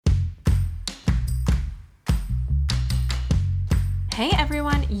Hey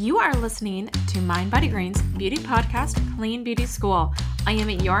everyone, you are listening to Mind Body Green's beauty podcast, Clean Beauty School. I am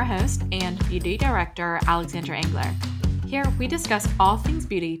your host and beauty director, Alexandra Engler. Here we discuss all things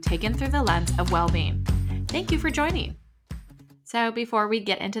beauty taken through the lens of well-being. Thank you for joining. So before we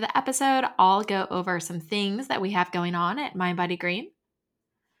get into the episode, I'll go over some things that we have going on at Mind Body Green.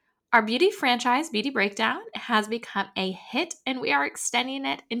 Our beauty franchise, Beauty Breakdown, has become a hit and we are extending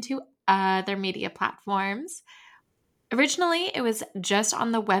it into other media platforms. Originally, it was just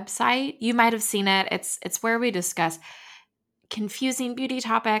on the website. You might have seen it. It's where we discuss confusing beauty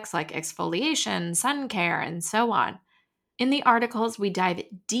topics like exfoliation, sun care, and so on. In the articles, we dive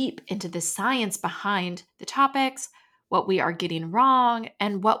deep into the science behind the topics, what we are getting wrong,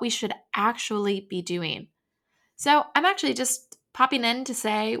 and what we should actually be doing. So I'm actually just popping in to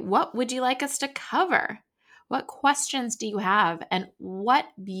say, what would you like us to cover? What questions do you have, and what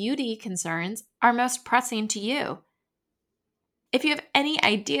beauty concerns are most pressing to you? If you have any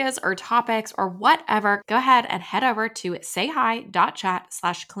ideas or topics or whatever, go ahead and head over to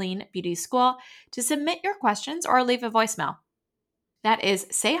sayhi.chat/cleanbeautyschool to submit your questions or leave a voicemail. That is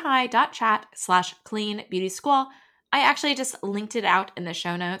sayhi.chat/cleanbeautyschool. I actually just linked it out in the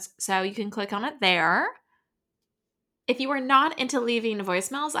show notes, so you can click on it there. If you are not into leaving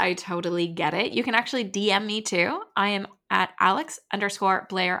voicemails, I totally get it. You can actually DM me too. I am at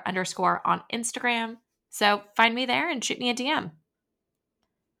Alex_Blair_ on Instagram. So find me there and shoot me a DM.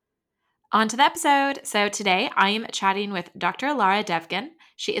 On to the episode. So today I am chatting with Dr. Lara Devgan.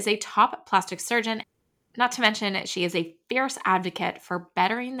 She is a top plastic surgeon. Not to mention, she is a fierce advocate for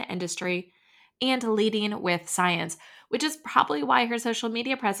bettering the industry and leading with science, which is probably why her social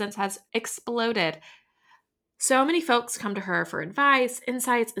media presence has exploded. So many folks come to her for advice,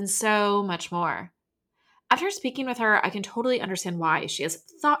 insights, and so much more. After speaking with her, I can totally understand why. She is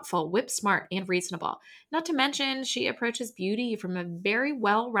thoughtful, whip-smart, and reasonable. Not to mention, she approaches beauty from a very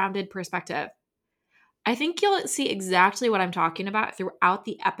well-rounded perspective. I think you'll see exactly what I'm talking about throughout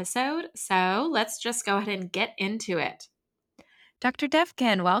the episode, so let's just go ahead and get into it. Dr.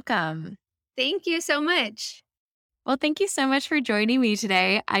 Devgan, welcome. Thank you so much. Well, thank you so much for joining me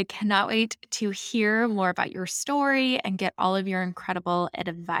today. I cannot wait to hear more about your story and get all of your incredible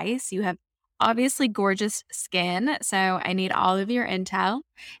advice. You have obviously gorgeous skin, so I need all of your intel.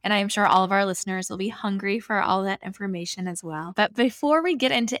 And I am sure all of our listeners will be hungry for all that information as well. But before we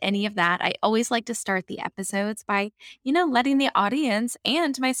get into any of that, I always like to start the episodes by, letting the audience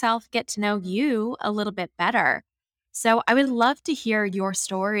and myself get to know you a little bit better. So I would love to hear your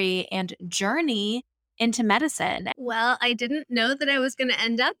story and journey into medicine. Well, I didn't know that I was going to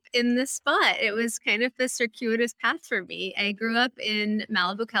end up in this spot. It was kind of a circuitous path for me. I grew up in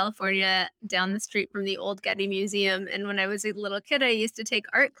Malibu, California, down the street from the old Getty Museum. And when I was a little kid, I used to take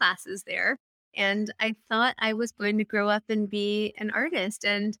art classes there. And I thought I was going to grow up and be an artist.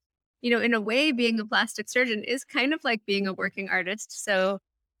 And, in a way, being a plastic surgeon is kind of like being a working artist. So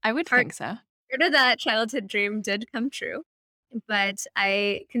I would think so. part of that childhood dream did come true. But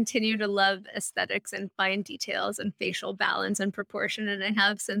I continue to love aesthetics and fine details and facial balance and proportion, and I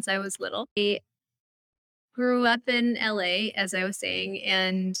have since I was little. I grew up in LA, as I was saying,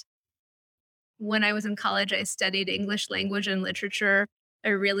 and when I was in college, I studied English language and literature. I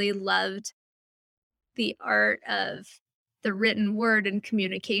really loved the art of the written word and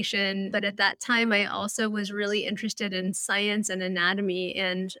communication. But at that time, I also was really interested in science and anatomy.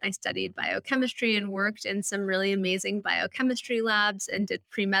 And I studied biochemistry and worked in some really amazing biochemistry labs and did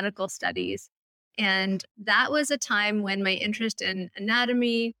pre-medical studies. And that was a time when my interest in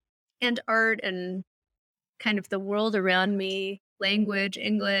anatomy and art and kind of the world around me, language,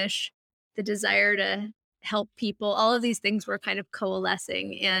 English, the desire to help people, all of these things were kind of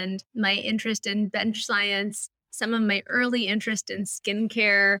coalescing. And my interest in bench science, some of my early interest in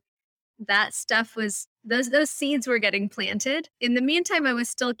skincare, that stuff was those seeds were getting planted. In the meantime, I was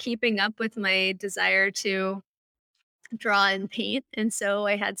still keeping up with my desire to draw and paint. And so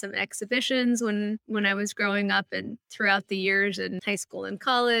I had some exhibitions when I was growing up and throughout the years in high school and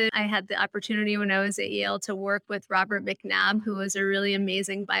college. I had the opportunity when I was at Yale to work with Robert McNabb, who was a really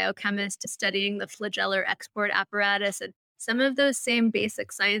amazing biochemist studying the flagellar export apparatus. And some of those same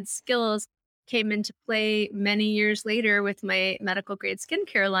basic science skills came into play many years later with my medical grade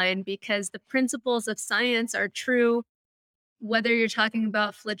skincare line, because the principles of science are true whether you're talking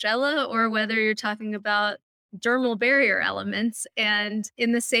about flagella or whether you're talking about dermal barrier elements. And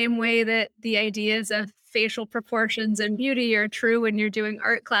in the same way that the ideas of facial proportions and beauty are true when you're doing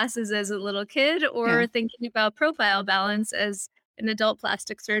art classes as a little kid or thinking about profile balance as an adult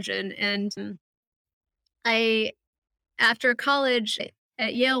plastic surgeon. And after college,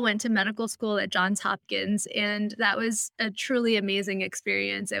 at Yale, went to medical school at Johns Hopkins, and that was a truly amazing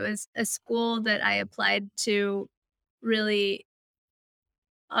experience. It was a school that I applied to really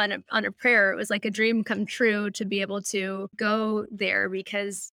on a prayer. It was like a dream come true to be able to go there,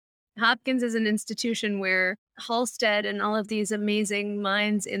 because Hopkins is an institution where Halsted and all of these amazing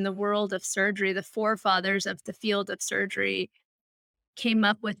minds in the world of surgery, the forefathers of the field of surgery, came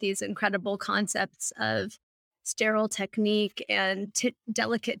up with these incredible concepts of sterile technique and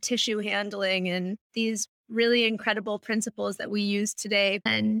delicate tissue handling, and these really incredible principles that we use today.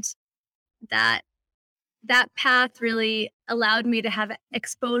 And that that path really allowed me to have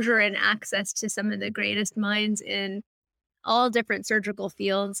exposure and access to some of the greatest minds in all different surgical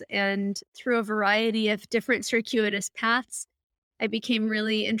fields. And through a variety of different circuitous paths, I became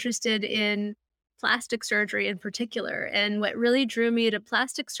really interested in plastic surgery in particular. And what really drew me to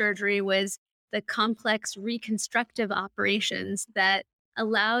plastic surgery was the complex reconstructive operations that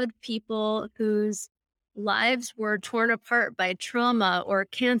allowed people whose lives were torn apart by trauma or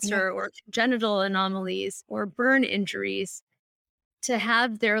cancer or congenital anomalies or burn injuries to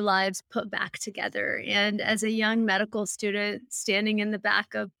have their lives put back together. And as a young medical student standing in the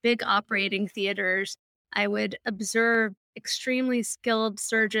back of big operating theaters, I would observe extremely skilled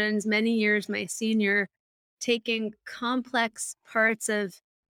surgeons, many years my senior, taking complex parts of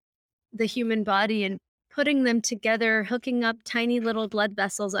the human body and putting them together, hooking up tiny little blood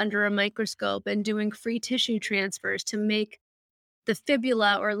vessels under a microscope and doing free tissue transfers to make the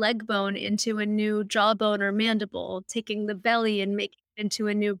fibula or leg bone into a new jawbone or mandible, taking the belly and making it into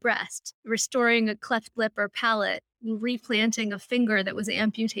a new breast, restoring a cleft lip or palate, replanting a finger that was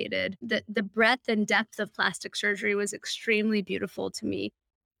amputated. The breadth and depth of plastic surgery was extremely beautiful to me.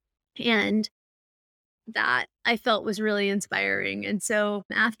 And that I felt was really inspiring. And so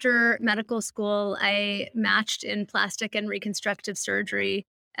after medical school, I matched in plastic and reconstructive surgery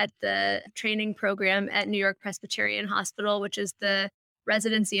at the training program at New York Presbyterian Hospital, which is the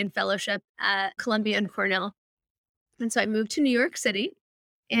residency and fellowship at Columbia and Cornell. And so I moved to New York City,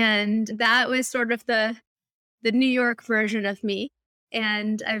 and that was sort of the New York version of me.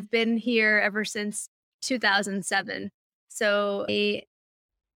 And I've been here ever since 2007. So I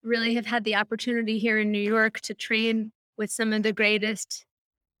really have had the opportunity here in New York to train with some of the greatest,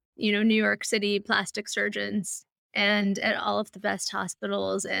 New York City plastic surgeons and at all of the best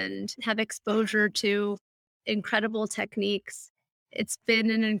hospitals, and have exposure to incredible techniques. It's been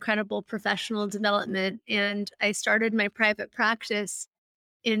an incredible professional development. And I started my private practice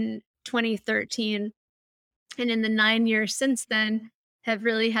in 2013. And in the 9 years since then, have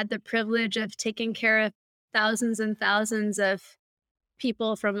really had the privilege of taking care of thousands and thousands of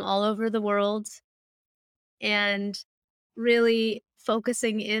people from all over the world, and really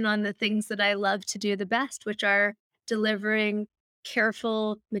focusing in on the things that I love to do the best, which are delivering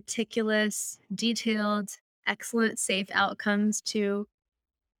careful, meticulous, detailed, excellent, safe outcomes to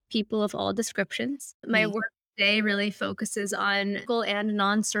people of all descriptions. My work today really focuses on surgical and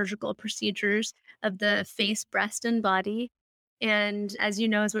non-surgical procedures of the face, breast, and body. And as you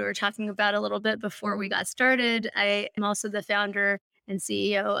know, as we were talking about a little bit before we got started, I am also the founder and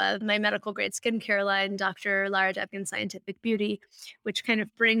CEO of my medical grade skincare line, Dr. Lara Debkin Scientific Beauty, which kind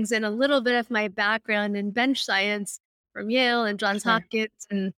of brings in a little bit of my background in bench science from Yale and Johns Hopkins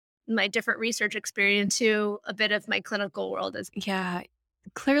and my different research experience to a bit of my clinical world as well. Yeah.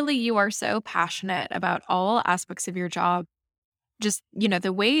 Clearly, you are so passionate about all aspects of your job. Just,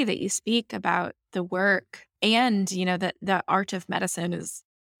 the way that you speak about the work and, that the art of medicine is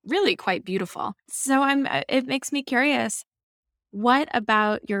really quite beautiful. So it makes me curious, what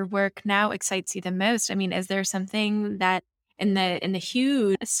about your work now excites you the most? I mean, is there something that in the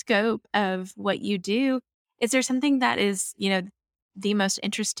huge scope of what you do, is there something that is, the most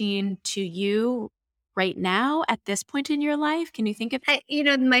interesting to you right now at this point in your life? Can you think of?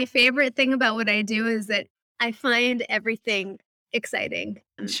 My favorite thing about what I do is that I find everything exciting.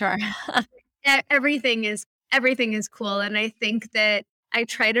 Sure. Everything is cool. And I think that I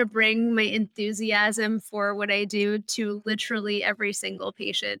try to bring my enthusiasm for what I do to literally every single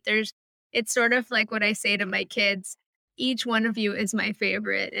patient. It's sort of like what I say to my kids: each one of you is my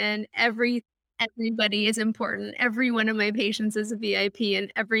favorite, and everybody is important. Every one of my patients is a VIP,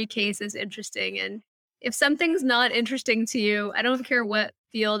 and every case is interesting. And if something's not interesting to you, I don't care what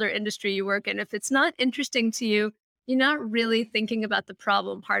field or industry you work in, if it's not interesting to you, you're not really thinking about the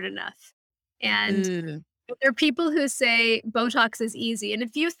problem hard enough. And there are people who say Botox is easy. And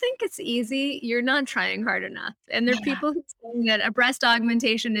if you think it's easy, you're not trying hard enough. And there are people who say that a breast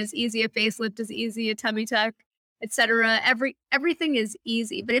augmentation is easy, a facelift is easy, a tummy tuck, etc. Everything is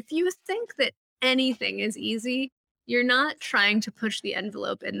easy. But if you think that anything is easy, you're not trying to push the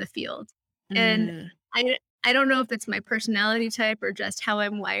envelope in the field. And Mm, I don't know if it's my personality type or just how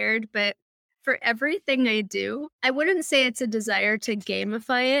I'm wired, but for everything I do, I wouldn't say it's a desire to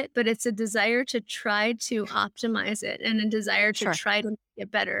gamify it, but it's a desire to try to optimize it and a desire to sure. try to make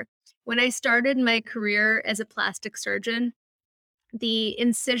it better. When I started my career as a plastic surgeon, the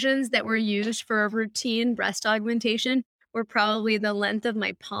incisions that were used for a routine breast augmentation were probably the length of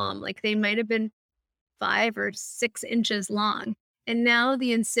my palm. Like they might have been 5 or 6 inches long. And now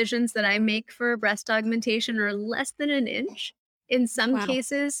the incisions that I make for breast augmentation are less than an inch. In some Wow.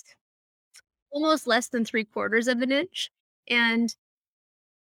 cases, almost less than 3/4 of an inch and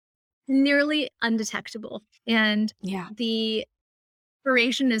nearly undetectable. And Yeah. the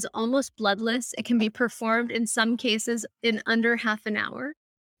operation is almost bloodless. It can be performed in some cases in under half an hour.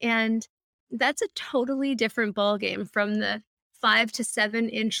 And that's a totally different ballgame from the 5 to 7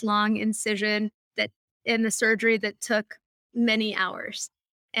 inch long incision that in the surgery that took many hours.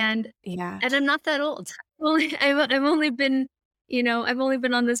 And Yeah. and I'm not that old. I've only been, I've only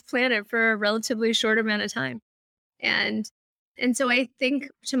been on this planet for a relatively short amount of time. And and so I think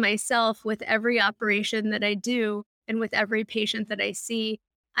to myself with every operation that I do and with every patient that I see,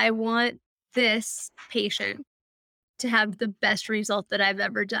 I want this patient to have the best result that I've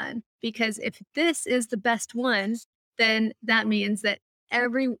ever done. Because if this is the best one, then that means that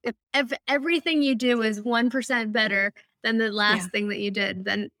if everything you do is 1% better than the Yeah. last thing that you did,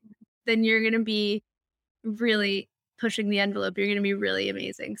 then you're going to be really pushing the envelope. You're going to be really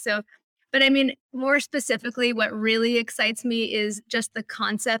amazing. So, but I mean, more specifically, what really excites me is just the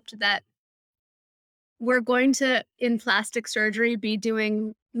concept that we're going to, in plastic surgery, be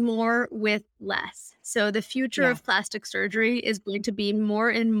doing more with less. So, the future Yeah. of plastic surgery is going to be more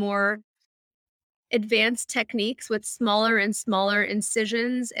and more advanced techniques with smaller and smaller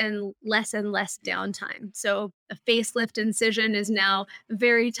incisions and less downtime. So a facelift incision is now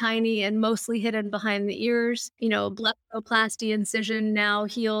very tiny and mostly hidden behind the ears. A blepharoplasty incision now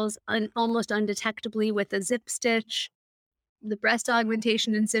heals almost undetectably with a zip stitch. The breast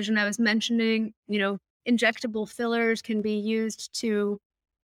augmentation incision I was mentioning, injectable fillers can be used to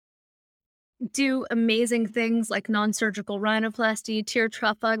do amazing things like non-surgical rhinoplasty, tear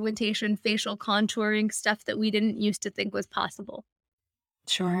trough augmentation, facial contouring, stuff that we didn't used to think was possible.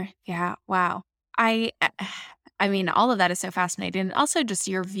 Sure. Yeah. Wow. I I mean, all of that is so fascinating. And also just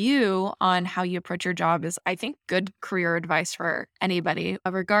your view on how you approach your job is, I think, good career advice for anybody,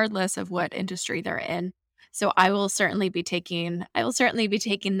 regardless of what industry they're in. So I will certainly be taking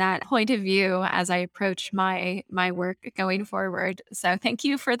that point of view as I approach my work going forward. So thank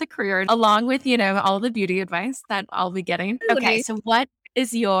you for the career along with, all the beauty advice that I'll be getting. Okay, Totally. so what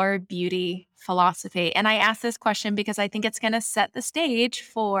is your beauty philosophy? And I ask this question because I think it's going to set the stage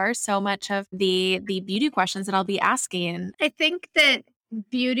for so much of the beauty questions that I'll be asking. I think that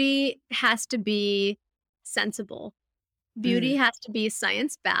beauty has to be sensible. Beauty Mm, has to be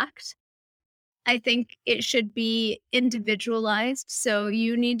science backed. I think it should be individualized. So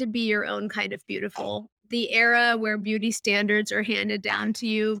you need to be your own kind of beautiful. The era where beauty standards are handed down to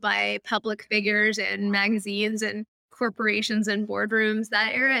you by public figures and magazines and corporations and boardrooms,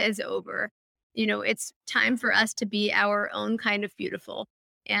 that era is over. It's time for us to be our own kind of beautiful.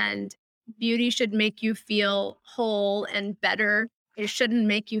 And beauty should make you feel whole and better. It shouldn't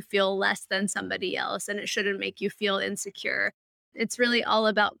make you feel less than somebody else, and it shouldn't make you feel insecure. It's really all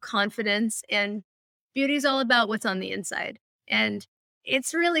about confidence, and beauty's all about what's on the inside. And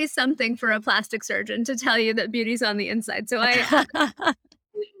it's really something for a plastic surgeon to tell you that beauty's on the inside. So I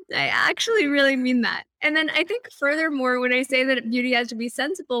actually really mean that. And then I think furthermore, when I say that beauty has to be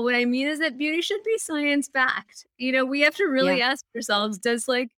sensible, what I mean is that beauty should be science backed. We have to yeah. really ask ourselves, is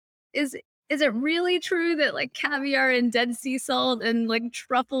is it really true that like caviar and dead sea salt and like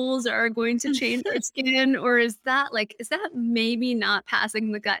truffles are going to change our skin? Or is that maybe not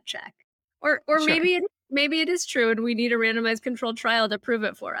passing the gut check? Or Sure. maybe it is true and we need a randomized controlled trial to prove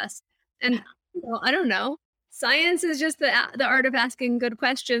it for us. And I don't know. Science is just the art of asking good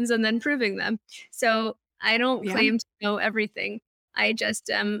questions and then proving them. So I don't Yeah. claim to know everything. I just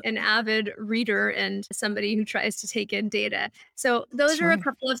am an avid reader and somebody who tries to take in data. So those are a Sure.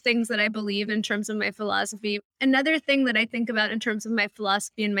 couple of things that I believe in terms of my philosophy. Another thing that I think about in terms of my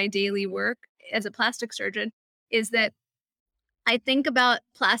philosophy and my daily work as a plastic surgeon is that I think about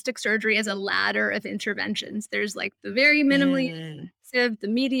plastic surgery as a ladder of interventions. There's like the very minimally Mm, invasive, the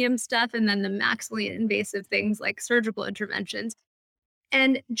medium stuff, and then the maximally invasive things like surgical interventions.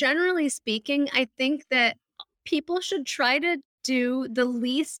 And generally speaking, I think that people should try to do the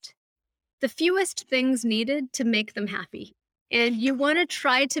fewest things needed to make them happy. And you want to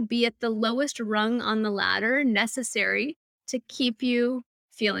try to be at the lowest rung on the ladder necessary to keep you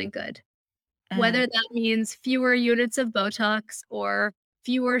feeling good. Whether that means fewer units of Botox or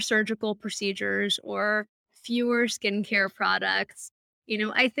fewer surgical procedures or fewer skincare products.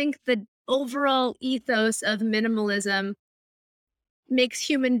 I think the overall ethos of minimalism makes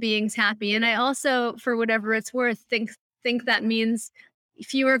human beings happy. And I also, for whatever it's worth, think that means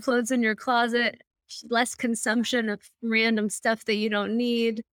fewer clothes in your closet, less consumption of random stuff that you don't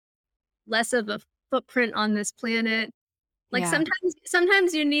need, less of a footprint on this planet. Like Yeah.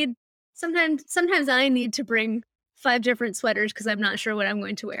 sometimes you need sometimes I need to bring 5 different sweaters because I'm not sure what I'm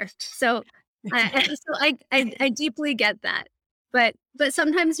going to wear. So I deeply get that. But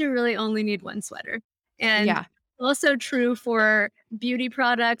sometimes you really only need one sweater. And Yeah. also true for beauty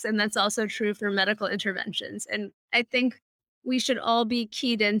products, and that's also true for medical interventions. And I think we should all be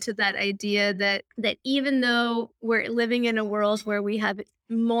keyed into that idea that even though we're living in a world where we have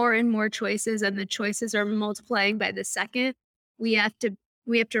more and more choices and the choices are multiplying by the second, we have to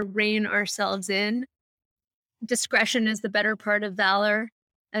rein ourselves in. Discretion is the better part of valor,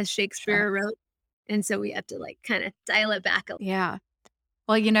 as Sure. Shakespeare wrote. And so we have to kind of dial it back a little. Yeah.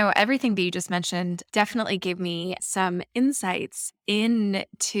 Well, everything that you just mentioned definitely gave me some insights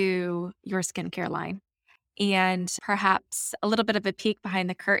into your skincare line and perhaps a little bit of a peek behind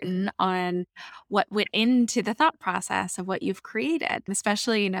the curtain on what went into the thought process of what you've created,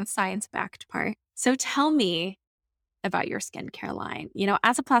 especially, science-backed part. So tell me about your skincare line.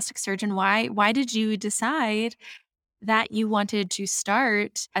 As a plastic surgeon, why did you decide that you wanted to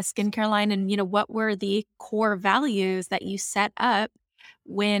start a skincare line, and what were the core values that you set up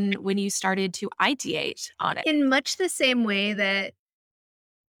when you started to ideate on it? In much the same way that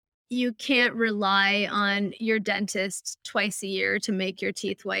you can't rely on your dentist twice a year to make your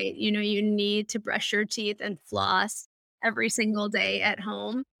teeth white. You need to brush your teeth and floss every single day at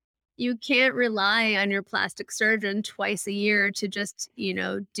home. You can't rely on your plastic surgeon twice a year to just,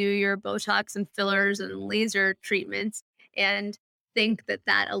 do your Botox and fillers and laser treatments and think that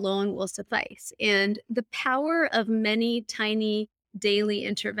that alone will suffice. And the power of many tiny daily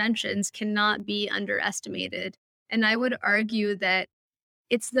interventions cannot be underestimated. And I would argue that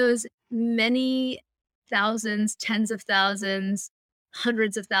it's those many thousands, tens of thousands,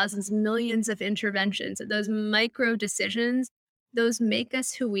 hundreds of thousands, millions of interventions, those micro decisions, those make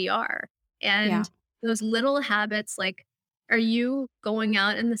us who we are. Yeah. And those little habits, like, are you going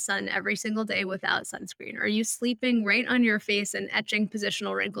out in the sun every single day without sunscreen? Are you sleeping right on your face and etching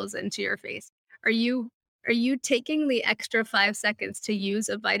positional wrinkles into your face? Are you taking the extra 5 seconds to use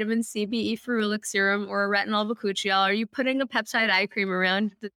a vitamin C BE ferulic serum or a retinol bakuchiol? Are you putting a peptide eye cream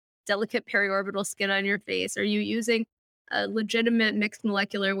around the delicate periorbital skin on your face? Are you using a legitimate mixed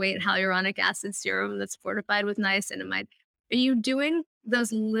molecular weight hyaluronic acid serum that's fortified with niacinamide? Are you doing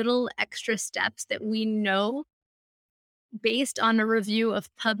those little extra steps that we know, based on a review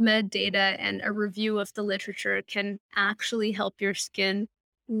of PubMed data and a review of the literature, can actually help your skin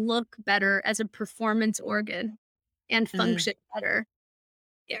look better as a performance organ and Mm. function better?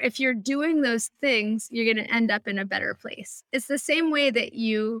 If you're doing those things, you're going to end up in a better place. It's the same way that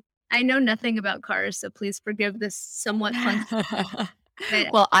I know nothing about cars, so please forgive this somewhat clunky, but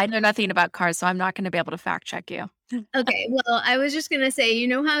Well, I know nothing about cars, so I'm not going to be able to fact check you. okay. Well, I was just going to say,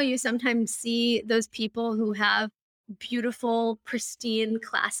 how you sometimes see those people who have beautiful, pristine,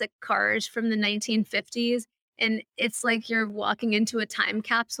 classic cars from the 1950s, and it's like you're walking into a time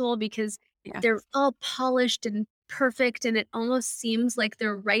capsule because Yeah. they're all polished and perfect, and it almost seems like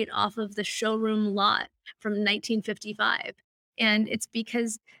they're right off of the showroom lot from 1955. And it's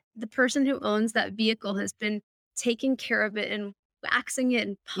because the person who owns that vehicle has been taking care of it and waxing it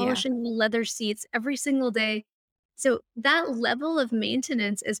and Yeah. polishing the leather seats every single day. So that level of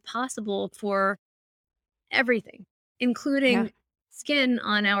maintenance is possible for everything, Yeah. including skin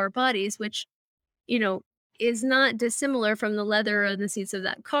on our bodies, which, you know, is not dissimilar from the leather on the seats of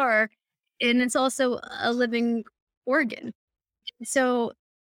that car. And it's also a living organ. So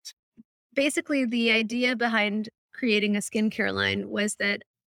basically, the idea behind creating a skincare line was that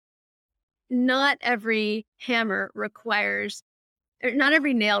not every hammer requires, or not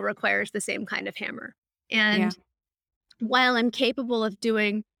every nail requires the same kind of hammer. Yeah. And while I'm capable of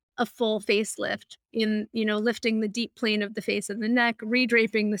doing a full facelift in, lifting the deep plane of the face and the neck,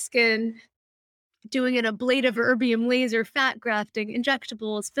 redraping the skin, doing an ablative erbium laser, fat grafting,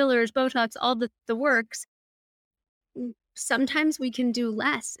 injectables, fillers, Botox, all the works, sometimes we can do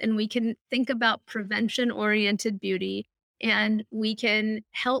less and we can think about prevention oriented beauty, and we can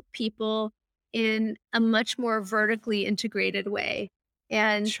help people in a much more vertically integrated way.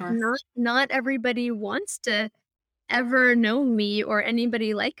 And Sure. not everybody wants to ever know me or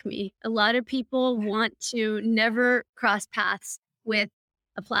anybody like me. A lot of people want to never cross paths with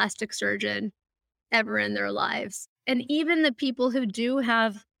a plastic surgeon ever in their lives. And even the people who do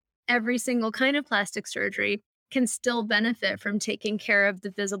have every single kind of plastic surgery can still benefit from taking care of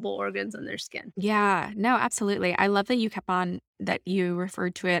the visible organs on their skin. Yeah, no, absolutely. I love that you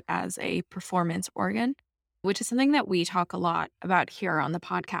referred to it as a performance organ, which is something that we talk a lot about here on the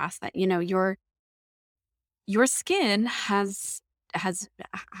podcast, that, your skin has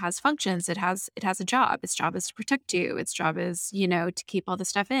has functions. It has a job. Its job is to protect you. Its job is, to keep all the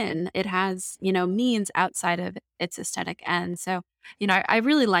stuff in. It has, means outside of its aesthetic end. So, I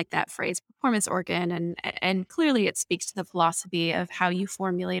really like that phrase, performance organ, and clearly it speaks to the philosophy of how you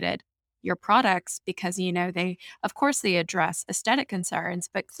formulated your products, because, they, of course, they address aesthetic concerns,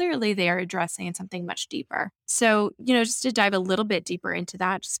 but clearly they are addressing something much deeper. So, just to dive a little bit deeper into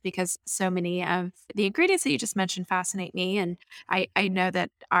that, just because so many of the ingredients that you just mentioned fascinate me, and I know that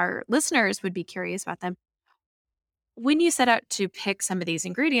our listeners would be curious about them. When you set out to pick some of these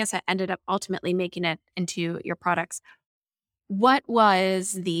ingredients that ended up ultimately making it into your products, what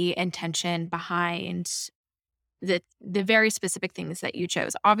was the intention behind the very specific things that you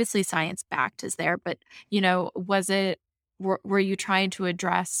chose? Obviously, science backed is there, but was it? Were you trying to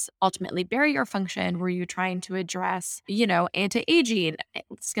address ultimately barrier function? Were you trying to address, anti-aging,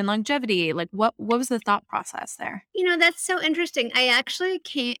 skin longevity? Like, what was the thought process there? That's so interesting. I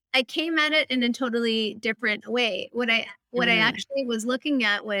came at it in a totally different way. What I Mm, actually was looking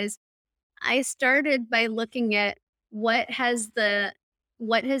at was I started by looking at what has the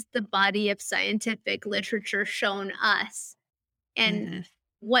what has the body of scientific literature shown us, and mhm,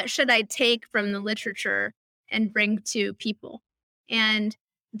 what should I take from the literature and bring to people? And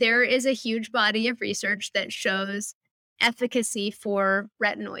there is a huge body of research that shows efficacy for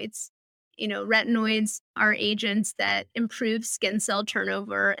retinoids. Retinoids are agents that improve skin cell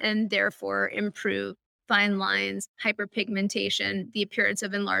turnover and therefore improve fine lines, hyperpigmentation, the appearance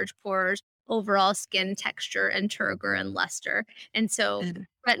of enlarged pores, overall skin texture and turgor and luster. And so mhm.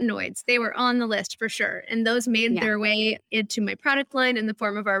 retinoids, they were on the list for sure. And those made Yeah. their way into my product line in the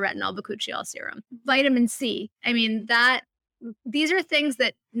form of our retinol bakuchiol serum. Vitamin C. I mean, these are things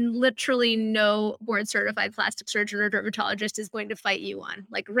that literally no board certified plastic surgeon or dermatologist is going to fight you on.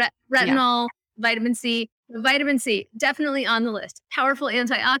 Like Yeah. retinol, vitamin C. Vitamin C, definitely on the list. Powerful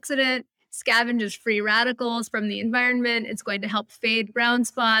antioxidant, scavenges free radicals from the environment. It's going to help fade brown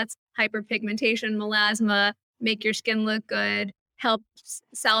spots, hyperpigmentation, melasma, make your skin look good, help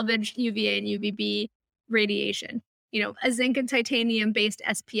salvage UVA and UVB radiation. A zinc and titanium based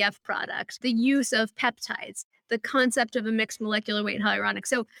SPF product, the use of peptides, the concept of a mixed molecular weight hyaluronic.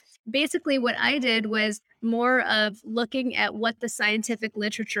 So basically, what I did was more of looking at what the scientific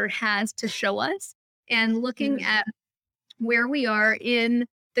literature has to show us and looking Mhm. at where we are in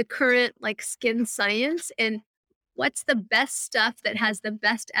the current like skin science and what's the best stuff that has the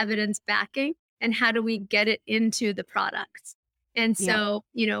best evidence backing and how do we get it into the products. And Yeah.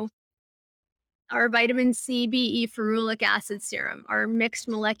 so, our vitamin C, BE, ferulic acid serum, our mixed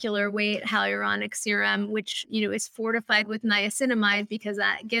molecular weight hyaluronic serum, which is fortified with niacinamide because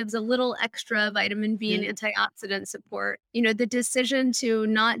that gives a little extra vitamin B and Mhm. antioxidant support. The decision to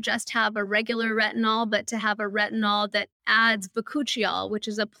not just have a regular retinol, but to have a retinol that adds bakuchiol, which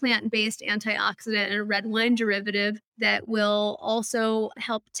is a plant-based antioxidant and a red wine derivative that will also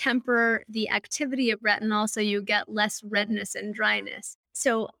help temper the activity of retinol so you get less redness and dryness.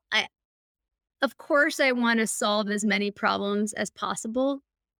 So of course, I want to solve as many problems as possible,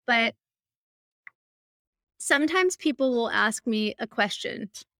 but sometimes people will ask me a question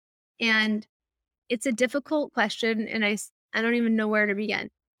and it's a difficult question and I don't even know where to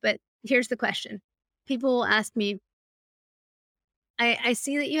begin. But here's the question. People will ask me, I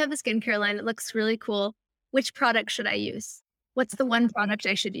see that you have a skincare line. It looks really cool. Which product should I use? What's the one product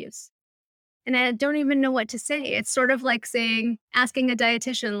I should use? And I don't even know what to say. It's sort of like asking a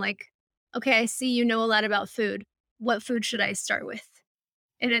dietitian, like, okay, I see you know a lot about food. What food should I start with?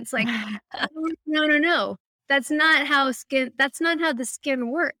 And it's like, "Oh, no, no, no. That's not how the skin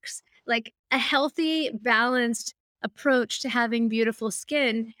works." Like, a healthy, balanced approach to having beautiful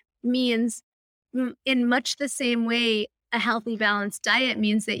skin means in much the same way a healthy, balanced diet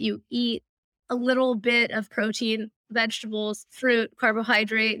means that you eat a little bit of protein, vegetables, fruit,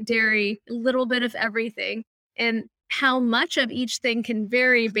 carbohydrate, dairy, a little bit of everything. And how much of each thing can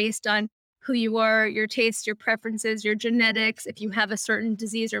vary based on who you are, your tastes, your preferences, your genetics, if you have a certain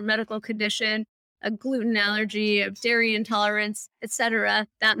disease or medical condition, a gluten allergy, a dairy intolerance, etc.,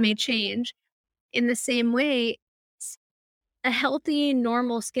 that may change. In the same way, a healthy,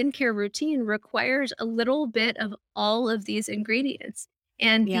 normal skincare routine requires a little bit of all of these ingredients.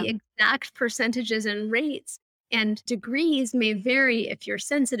 And Yeah. the exact percentages and rates and degrees may vary if you're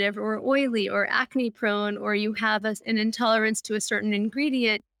sensitive or oily or acne prone, or you have an intolerance to a certain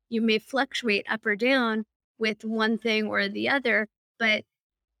ingredient. You may fluctuate up or down with one thing or the other, but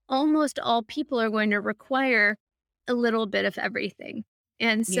almost all people are going to require a little bit of everything.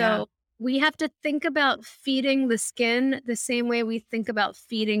 And Yeah. so we have to think about feeding the skin the same way we think about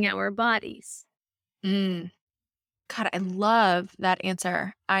feeding our bodies. Mm. God, I love that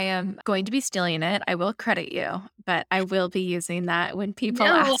answer. I am going to be stealing it. I will credit you, but I will be using that when people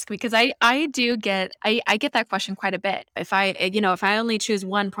No, ask because I do get I get that question quite a bit. If if I only choose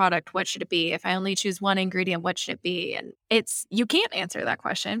one product, what should it be? If I only choose one ingredient, what should it be? And it's you can't answer that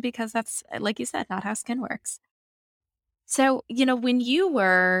question because that's like you said, not how skin works. So, when you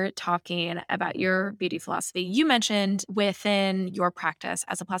were talking about your beauty philosophy, you mentioned within your practice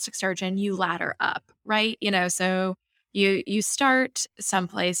as a plastic surgeon, you ladder up, right? So you start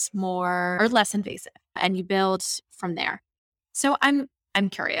someplace more or less invasive and you build from there. So I'm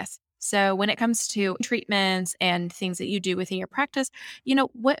curious. So when it comes to treatments and things that you do within your practice,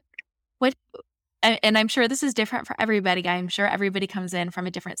 what and I'm sure this is different for everybody. I'm sure everybody comes in from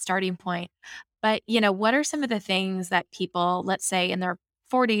a different starting point. But, what are some of the things that people, let's say in their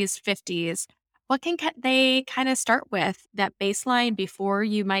 40s, 50s, what can they kind of start with that baseline before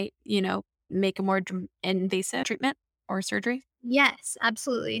you might, make a more invasive treatment or surgery? yes,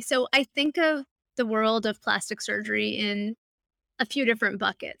 absolutely. So I think of the world of plastic surgery in a few different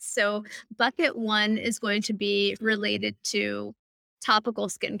buckets. So, bucket one is going to be related to topical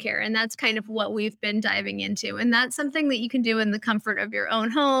skincare. And that's kind of what we've been diving into. And that's something that you can do in the comfort of your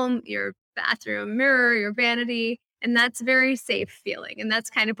own home, your bathroom mirror, your vanity. And that's very safe feeling. And that's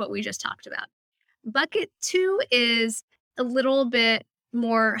kind of what we just talked about. Bucket two is a little bit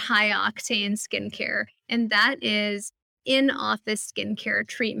more high octane skincare. And that is in office skincare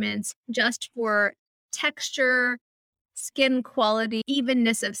treatments just for texture, skin quality,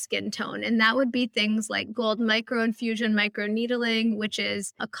 evenness of skin tone. And that would be things like gold microinfusion, microneedling, which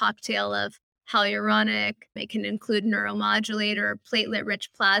is a cocktail of hyaluronic. It can include neuromodulator, platelet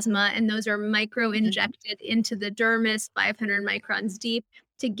rich plasma, and those are micro Mhm. injected into the dermis, 500 microns deep,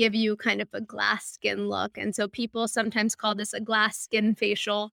 to give you kind of a glass skin look. And so people sometimes call this a glass skin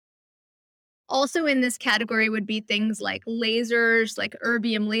facial. Also in this category would be things like lasers, like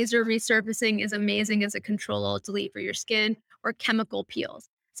erbium laser resurfacing is amazing as a control alt delete for your skin, or chemical peels.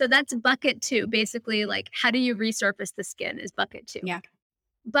 So that's bucket two. Basically, like how do you resurface the skin is bucket two. Yeah.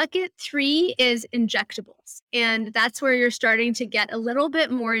 Bucket three is injectables. And that's where you're starting to get a little bit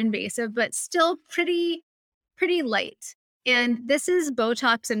more invasive, but still pretty light. And this is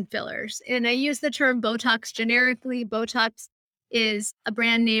Botox and fillers. And I use the term Botox generically. Botox is a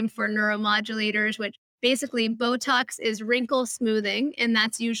brand name for neuromodulators, which basically Botox is wrinkle smoothing. And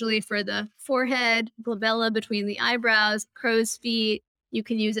that's usually for the forehead, glabella between the eyebrows, crow's feet. You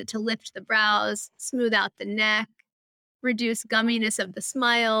can use it to lift the brows, smooth out the neck, reduce gumminess of the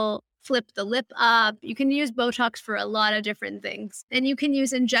smile, flip the lip up. You can use Botox for a lot of different things. And you can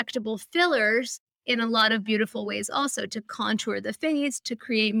use injectable fillers in a lot of beautiful ways also to contour the face, to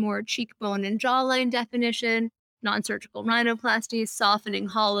create more cheekbone and jawline definition, non surgical rhinoplasty, softening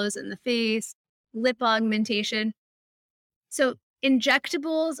hollows in the face, lip augmentation. So,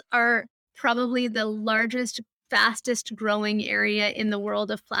 injectables are probably the largest, fastest growing area in the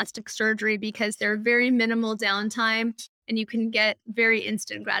world of plastic surgery because they're very minimal downtime and you can get very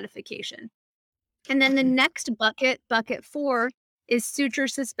instant gratification. And then the Mhm. next bucket, bucket four, is suture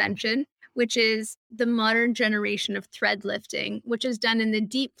suspension, which is the modern generation of thread lifting, which is done in the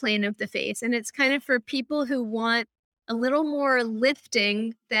deep plane of the face. And it's kind of for people who want a little more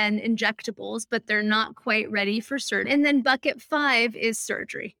lifting than injectables, but they're not quite ready for surgery. And then bucket five is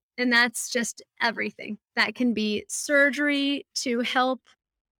surgery. And that's just everything. That can be surgery to help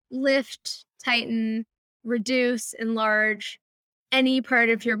lift, tighten, reduce, enlarge any part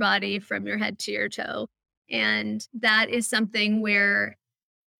of your body from your head to your toe. And that is something where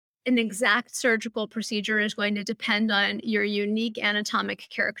an exact surgical procedure is going to depend on your unique anatomic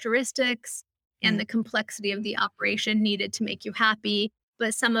characteristics and Mm. the complexity of the operation needed to make you happy.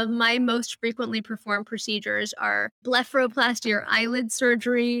 But some of my most frequently performed procedures are blepharoplasty or eyelid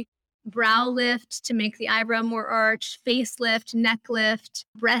surgery, brow lift to make the eyebrow more arched, facelift, neck lift,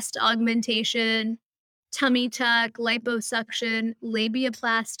 breast augmentation, tummy tuck, liposuction,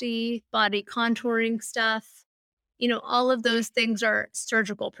 labiaplasty, body contouring stuff. All of those things are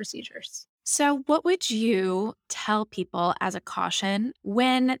surgical procedures. So, what would you tell people as a caution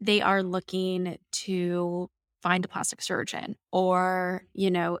when they are looking to find a plastic surgeon or,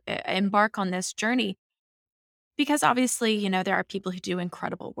 embark on this journey. Because obviously, there are people who do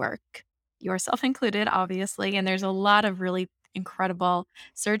incredible work, yourself included, obviously, and there's a lot of really incredible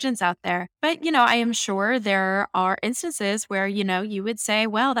surgeons out there. But, I am sure there are instances where, you would say,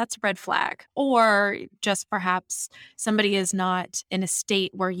 well, that's a red flag, or just perhaps somebody is not in a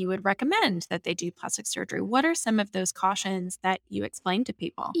state where you would recommend that they do plastic surgery. What are some of those cautions that you explain to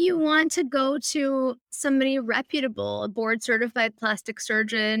people? You want to go to somebody reputable, a board certified plastic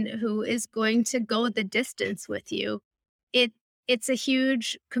surgeon who is going to go the distance with you. It it's a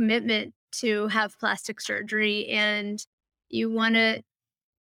huge commitment to have plastic surgery, and you want to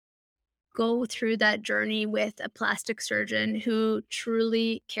go through that journey with a plastic surgeon who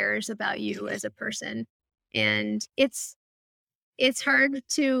truly cares about you as a person. And it's hard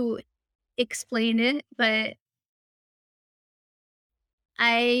to explain it, but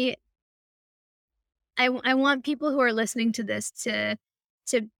I I want people who are listening to this to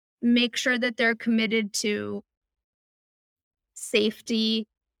make sure that they're committed to safety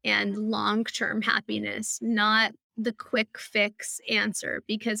and long-term happiness, not the quick fix answer,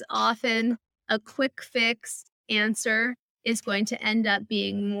 because often a quick fix answer is going to end up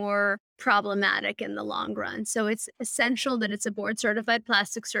being more problematic in the long run. So it's essential that it's a board certified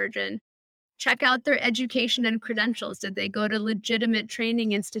plastic surgeon. Check out their education and credentials. Did they go to legitimate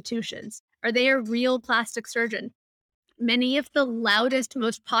training institutions? Are they a real plastic surgeon? Many of the loudest,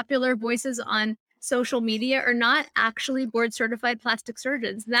 most popular voices on social media are not actually board certified plastic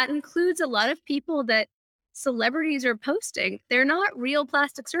surgeons. That includes a lot of people that celebrities are posting. They're not real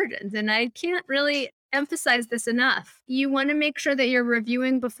plastic surgeons. And I can't really emphasize this enough. You want to make sure that you're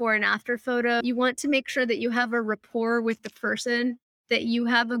reviewing before and after photo. You want to make sure that you have a rapport with the person, that you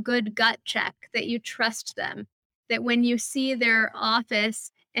have a good gut check, that you trust them, that when you see their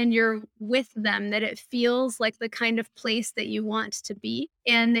office and you're with them, that it feels like the kind of place that you want to be,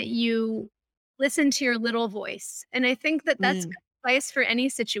 and that you listen to your little voice. And I think that that's good advice for any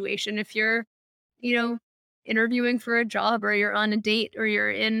situation. If you're, you know, interviewing for a job, or you're on a date, or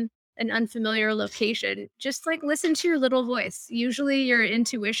you're in an unfamiliar location, just like listen to your little voice. Usually your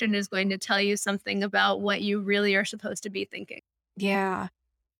intuition is going to tell you something about what you really are supposed to be thinking. Yeah.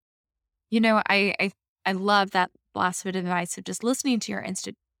 I love that last bit of advice of just listening to your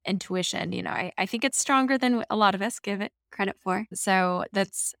intuition. I think it's stronger than a lot of us give it credit for. So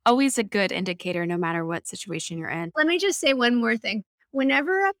that's always a good indicator, no matter what situation you're in. Let me just say one more thing.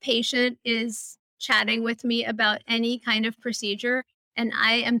 Whenever a patient is chatting with me about any kind of procedure and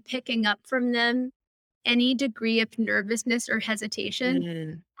I am picking up from them any degree of nervousness or hesitation,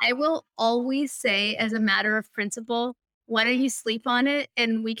 Mm. I will always say, as a matter of principle, why don't you sleep on it?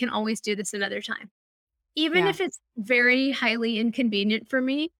 And we can always do this another time. Even Yeah. if it's very highly inconvenient for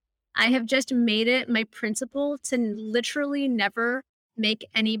me, I have just made it my principle to literally never make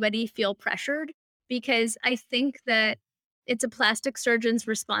anybody feel pressured, because I think that it's a plastic surgeon's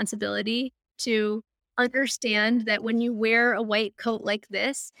responsibility to understand that when you wear a white coat like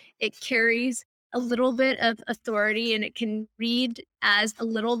this, it carries a little bit of authority and it can read as a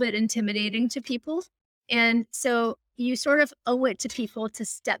little bit intimidating to people. And so you sort of owe it to people to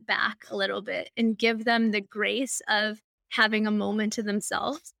step back a little bit and give them the grace of having a moment to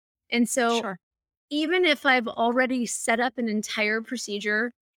themselves. And so, Sure. even if I've already set up an entire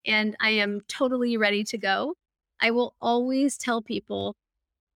procedure and I am totally ready to go, I will always tell people,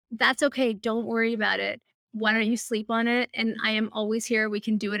 that's okay. Don't worry about it. Why don't you sleep on it? And I am always here. We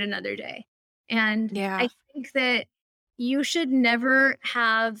can do it another day. And Yeah. I think that you should never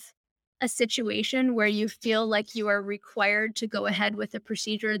have a situation where you feel like you are required to go ahead with a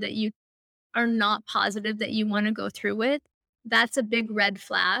procedure that you are not positive that you want to go through with. That's a big red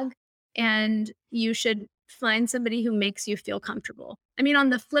flag. And you should find somebody who makes you feel comfortable. I mean, on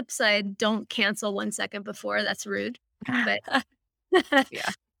the flip side, don't cancel 1 second before. That's rude. But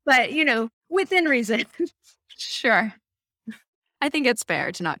Yeah. but within reason. Sure. I think it's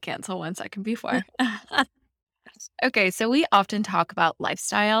fair to not cancel 1 second before. Okay, so we often talk about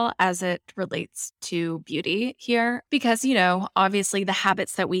lifestyle as it relates to beauty here because, obviously the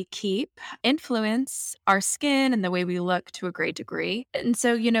habits that we keep influence our skin and the way we look to a great degree. And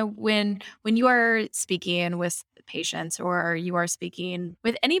so, when you are speaking with patients or you are speaking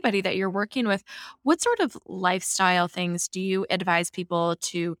with anybody that you're working with, what sort of lifestyle things do you advise people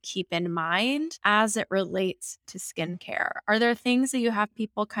to keep in mind as it relates to skincare? Are there things that you have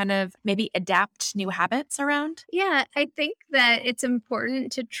people kind of maybe adapt new habits around? Yeah, I think that it's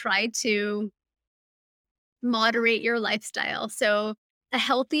important to try to moderate your lifestyle. So, a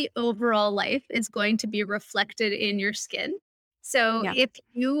healthy overall life is going to be reflected in your skin. So, Yeah. if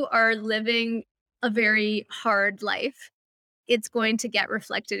you are living a very hard life, it's going to get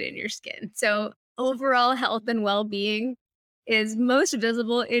reflected in your skin. So overall health and well-being is most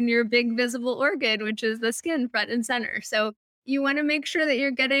visible in your big visible organ, which is the skin, front and center. So you want to make sure that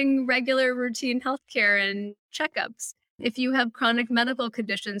you're getting regular routine healthcare and checkups. If you have chronic medical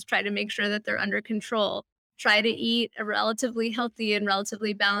conditions, try to make sure that they're under control. Try to eat a relatively healthy and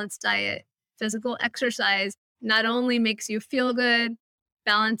relatively balanced diet. Physical exercise not only makes you feel good,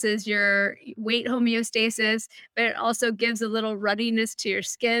 balances your weight homeostasis, but it also gives a little ruddiness to your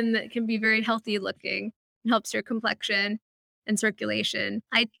skin that can be very healthy looking, helps your complexion and circulation.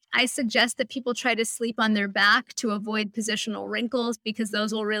 I suggest that people try to sleep on their back to avoid positional wrinkles, because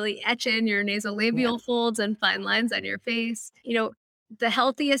those will really etch in your nasolabial folds and fine lines on your face. The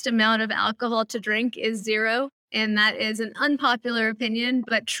healthiest amount of alcohol to drink is 0. And that is an unpopular opinion,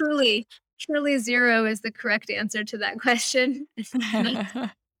 but truly 0 is the correct answer to that question.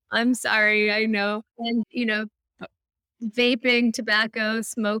 I'm sorry, I know. And, vaping, tobacco,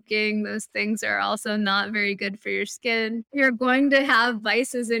 smoking, those things are also not very good for your skin. You're going to have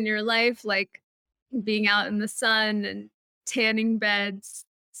vices in your life, like being out in the sun and tanning beds,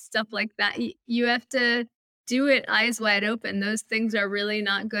 stuff like that. You have to do it eyes wide open. Those things are really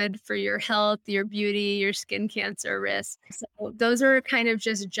not good for your health, your beauty, your skin cancer risk. So those are kind of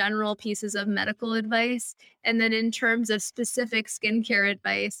just general pieces of medical advice. And then in terms of specific skincare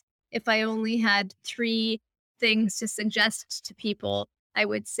advice, if I only had 3 things to suggest to people, I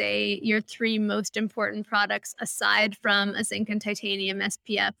would say your 3 most important products, aside from a zinc and titanium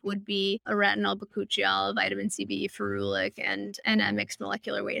SPF, would be a retinol bakuchiol, vitamin CB, ferulic, and a mixed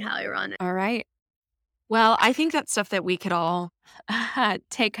molecular weight hyaluronic. All right. Well, I think that's stuff that we could all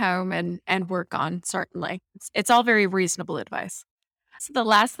take home and work on, certainly. It's all very reasonable advice. So the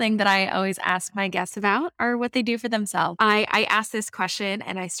last thing that I always ask my guests about are what they do for themselves. I ask this question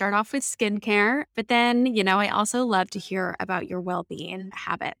and I start off with skincare, but then, I also love to hear about your well-being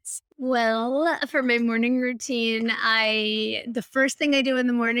habits. Well, for my morning routine, the first thing I do in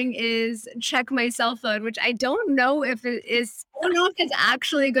the morning is check my cell phone, which I don't know if it's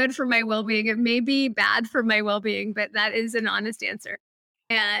actually good for my well-being. It may be bad for my well-being, but that is an honest answer.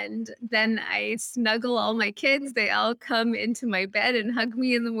 And then I snuggle all my kids. They all come into my bed and hug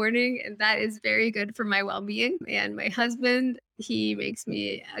me in the morning. And that is very good for my well-being. And my husband, he makes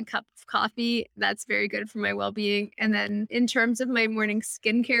me a cup of coffee. That's very good for my well-being. And then in terms of my morning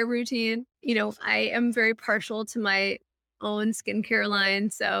skincare routine, I am very partial to my own skincare line.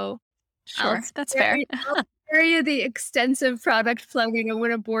 So sure, that's fair. I'll spare you the extensive product plugging. I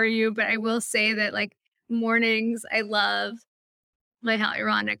wouldn't bore you, but I will say that mornings, I love my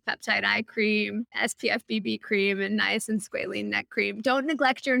hyaluronic peptide eye cream, SPF BB cream, and niacin squalene neck cream. Don't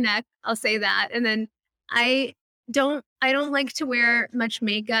neglect your neck. I'll say that. And then I don't like to wear much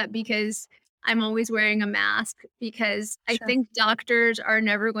makeup because I'm always wearing a mask, because I think doctors are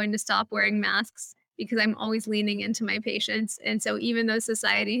never going to stop wearing masks, because I'm always leaning into my patients. And so even though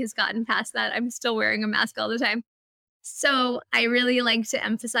society has gotten past that, I'm still wearing a mask all the time. So I really like to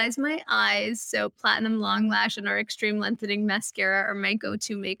emphasize my eyes. So Platinum Long Lash and our Extreme Lengthening Mascara are my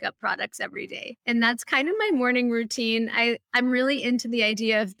go-to makeup products every day. And that's kind of my morning routine. I'm really into the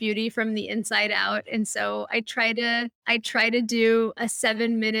idea of beauty from the inside out. And so I try to do a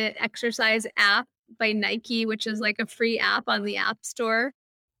 7-minute exercise app by Nike, which is like a free app on the App Store.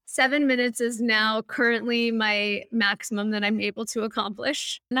 7 minutes is now currently my maximum that I'm able to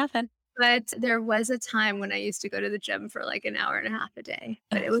accomplish. Nothing. But there was a time when I used to go to the gym for like an hour and a half a day,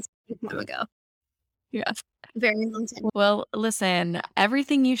 but it was a long time ago. Yes. Very long time. Well, listen,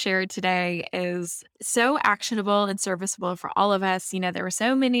 everything you shared today is so actionable and serviceable for all of us. There were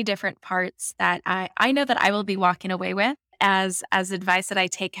so many different parts that I know that I will be walking away with as advice that I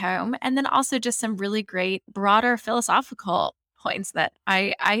take home. And then also just some really great, broader philosophical points that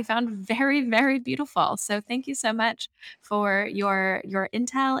I found very, very beautiful. So thank you so much for your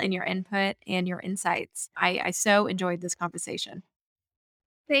intel and your input and your insights. I so enjoyed this conversation.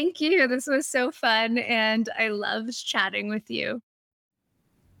 Thank you. This was so fun, and I loved chatting with you.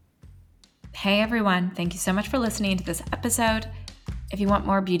 Hey everyone, thank you so much for listening to this episode. If you want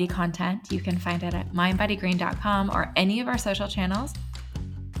more beauty content, you can find it at mindbodygreen.com or any of our social channels.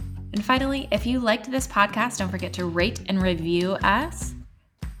 And finally, if you liked this podcast, don't forget to rate and review us.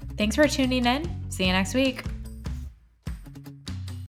 Thanks for tuning in. See you next week.